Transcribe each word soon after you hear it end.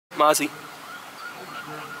Mozzie.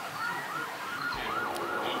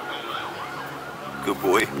 Good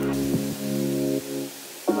boy.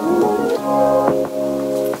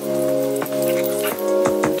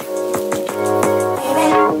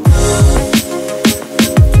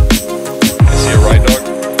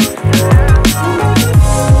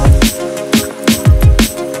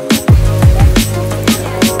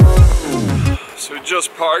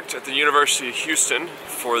 Just parked at the University of Houston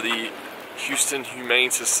for the Houston Humane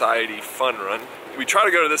Society Fun Run. We try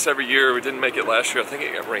to go to this every year. We didn't make it last year. I think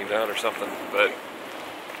it got rained out or something. But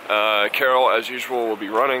Carol, as usual, will be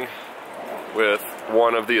running with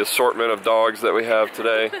one of the assortment of dogs that we have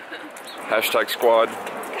today. Hashtag squad.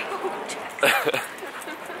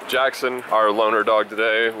 Jackson, our loner dog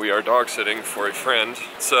today, we are dog sitting for a friend.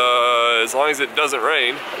 So as long as it doesn't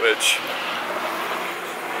rain, which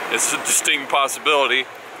it's a distinct possibility,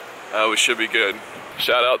 we should be good.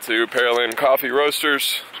 Shout out to Pearland Coffee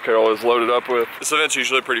Roasters. Carol is loaded up with. This event's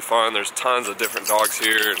usually pretty fun. There's tons of different dogs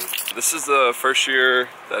here, and this is the first year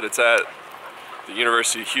that it's at the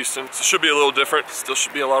University of Houston. So it should be a little different. Still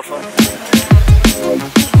should be a lot of fun.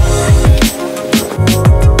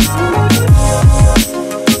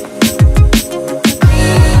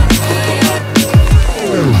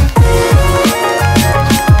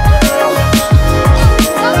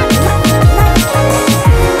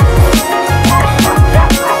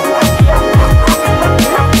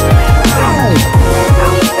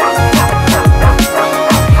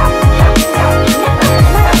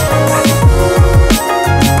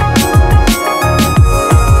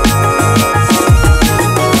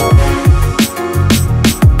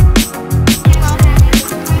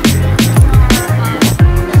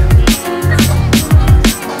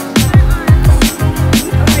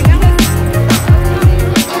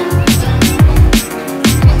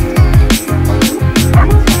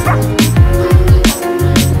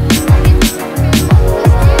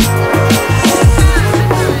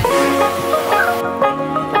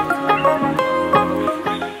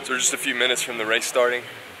 Just a few minutes from the race starting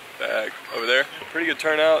back over there. Pretty good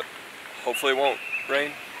turnout. Hopefully it won't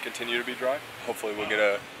rain, continue to be dry. Hopefully we'll get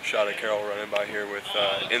a shot of Carol running by here with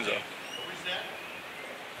Enzo.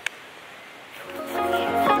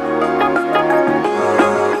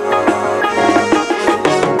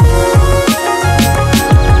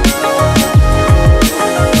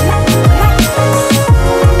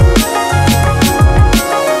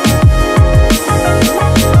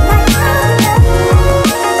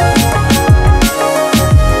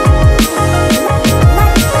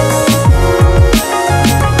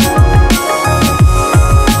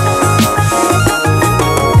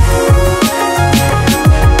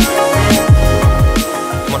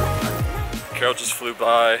 Just flew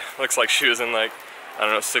by. Looks like she was in like, I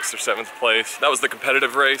don't know, 6th or 7th place. That was the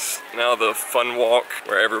competitive race. Now the fun walk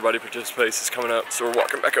where everybody participates is coming up. So we're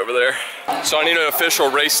walking back over there. So I need an official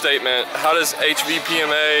race statement. How does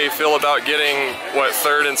HVPMA feel about getting, what,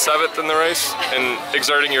 3rd and 7th in the race and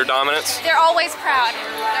exerting your dominance? They're always proud.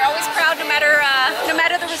 They're always proud no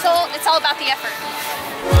matter the result. It's all about the effort.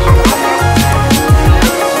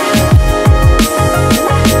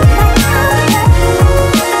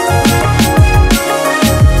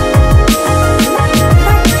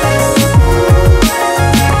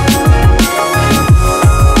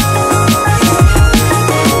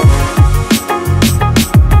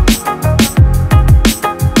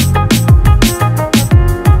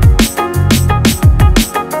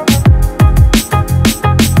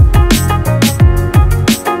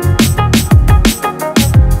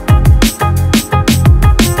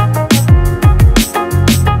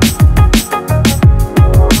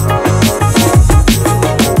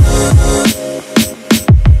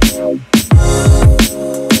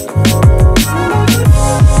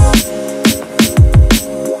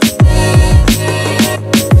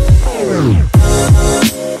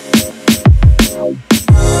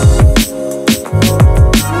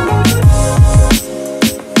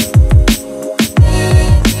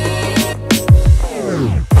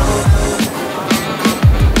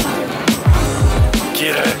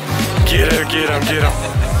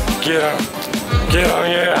 Get him,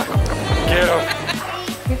 yeah. Get him.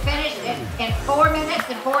 You finished in 4 minutes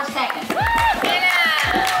and 4 seconds.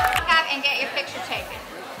 And get your picture taken.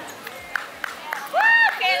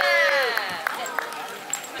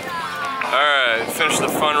 Alright, finished the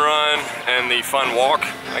fun run and the fun walk,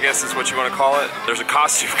 I guess is what you want to call it. There's a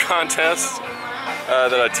costume contest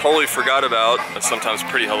that I totally forgot about. It's sometimes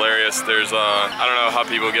pretty hilarious. There's, I don't know how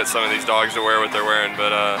people get some of these dogs to wear what they're wearing,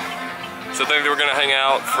 but so I think we're gonna hang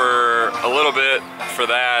out for a little bit for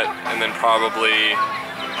that and then probably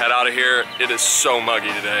head out of here. It is so muggy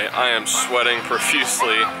today. I am sweating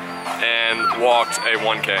profusely and walked a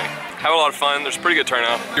 1K. Have a lot of fun. There's pretty good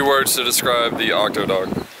turnout. Your words to describe the Octo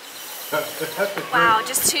Dog. Wow,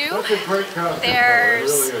 just two? That's a great concept.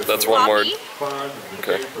 There's really That's one word. fun.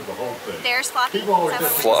 Okay. For the whole thing. There's Floppy. People always Is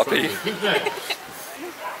that say, what Floppy. who's next?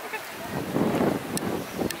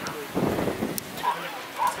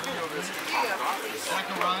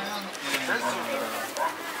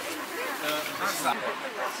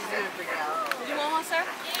 you want one, sir?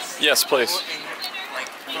 Yes, please.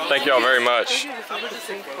 Thank you all very much.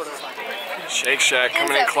 Shake Shack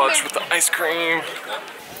coming in clutch with the ice cream.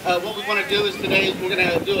 What we want to do is today we're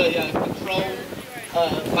going to do a control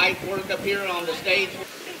bite work up here on the stage.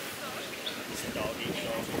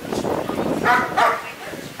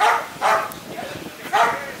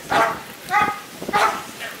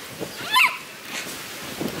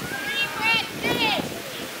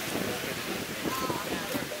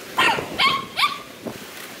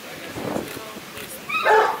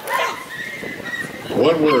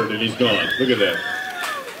 One word and he's gone. Look at that.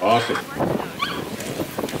 Awesome.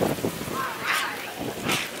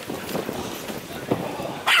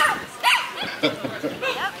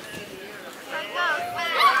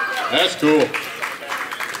 That's cool.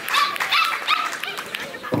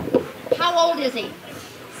 How old is he?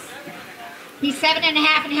 He's 7 and a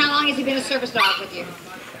half, and how long has he been a service dog with you?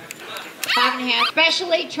 5 and a half.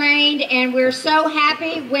 Specially trained, and we're so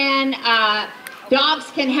happy when dogs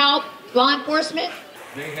can help law enforcement.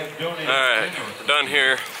 Alright, we're done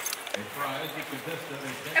here.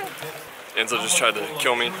 Enzo just tried to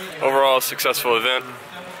kill me. Overall, successful event.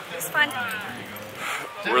 It's fun.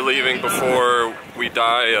 We're leaving before we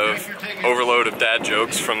die of overload of dad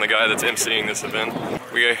jokes from the guy that's emceeing this event.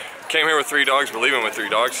 We came here with 3 dogs, we're leaving with 3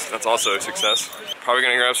 dogs. That's also a success. Probably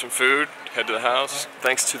gonna grab some food, head to the house.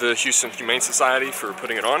 Thanks to the Houston Humane Society for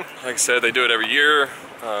putting it on. Like I said, they do it every year.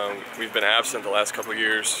 We've been absent the last couple of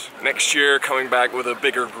years. Next year, coming back with a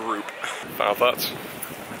bigger group. Final thoughts?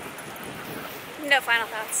 No final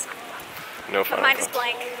thoughts. No final Mine is thoughts.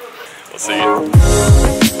 blank. We'll see you.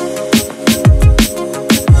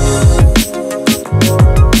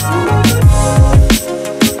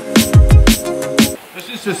 This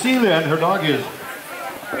is Cecilia, and her dog is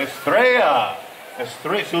Estrella.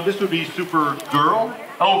 Estrella. So this would be Super Girl?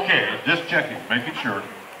 Okay, just checking, making sure.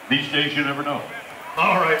 These days you never know.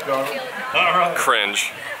 All right, darling. All right.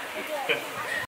 Cringe.